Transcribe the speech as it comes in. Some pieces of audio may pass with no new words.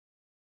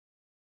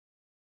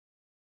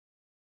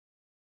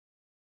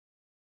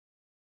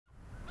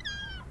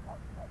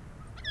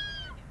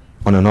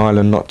On an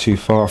island not too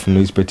far from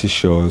these British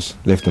shores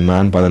lived a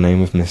man by the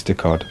name of Mr.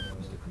 Cod.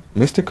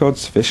 Mr.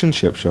 Cod's fish and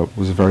chip shop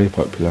was very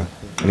popular,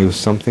 and he was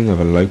something of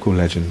a local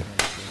legend.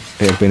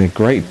 It had been a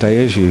great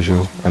day as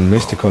usual, and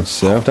Mr. Cod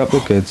served up the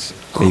goods,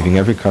 leaving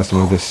every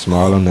customer with a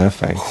smile on their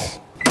face.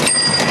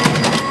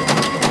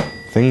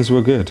 Things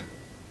were good.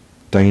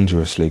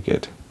 Dangerously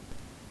good.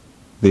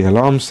 The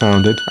alarm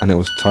sounded, and it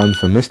was time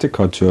for Mr.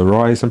 Cod to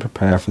arise and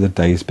prepare for the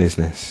day's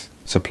business.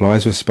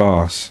 Supplies were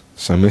sparse,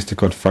 so Mr.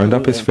 Cod phoned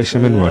up his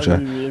fisherman Roger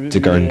to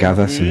go and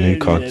gather some new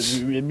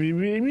cods.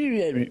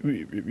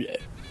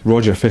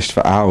 Roger fished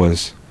for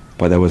hours,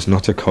 but there was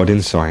not a cod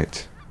in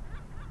sight.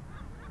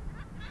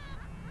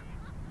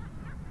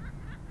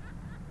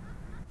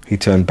 He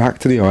turned back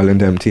to the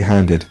island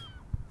empty-handed.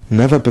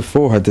 Never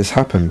before had this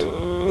happened.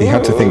 He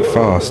had to think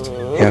fast.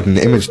 He had an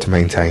image to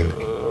maintain.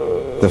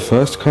 The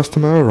first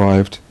customer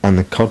arrived, and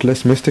the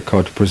codless Mr.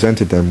 Cod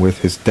presented them with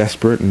his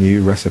desperate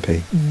new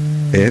recipe.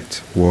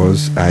 It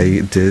was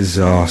a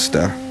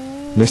disaster.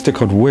 Mr.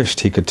 Cod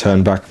wished he could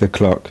turn back the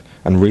clock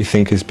and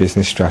rethink his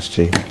business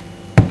strategy.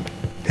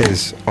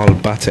 His "I'll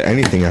batter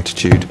anything"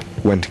 attitude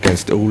went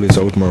against all his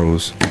old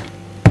morals.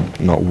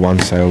 Not one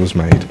sale was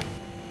made.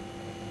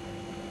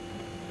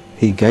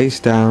 He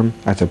gazed down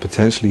at a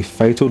potentially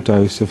fatal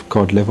dose of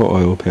cod liver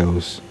oil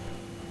pills,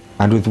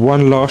 and with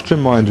one last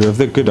reminder of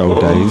the good old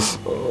days,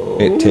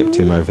 it tipped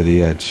him over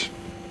the edge.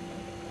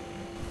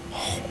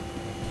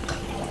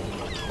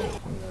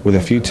 With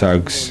a few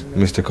tugs,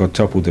 Mr. Cod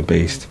toppled the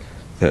beast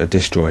that had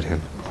destroyed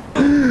him.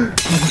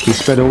 He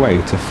sped away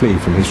to flee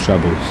from his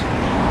troubles.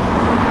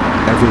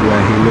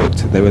 Everywhere he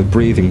looked, they were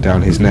breathing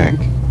down his neck,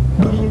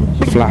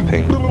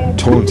 flapping,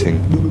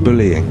 taunting,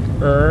 bullying.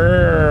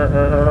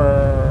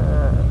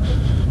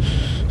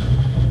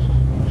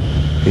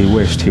 He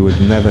wished he would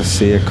never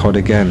see a cod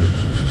again,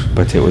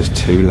 but it was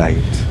too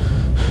late.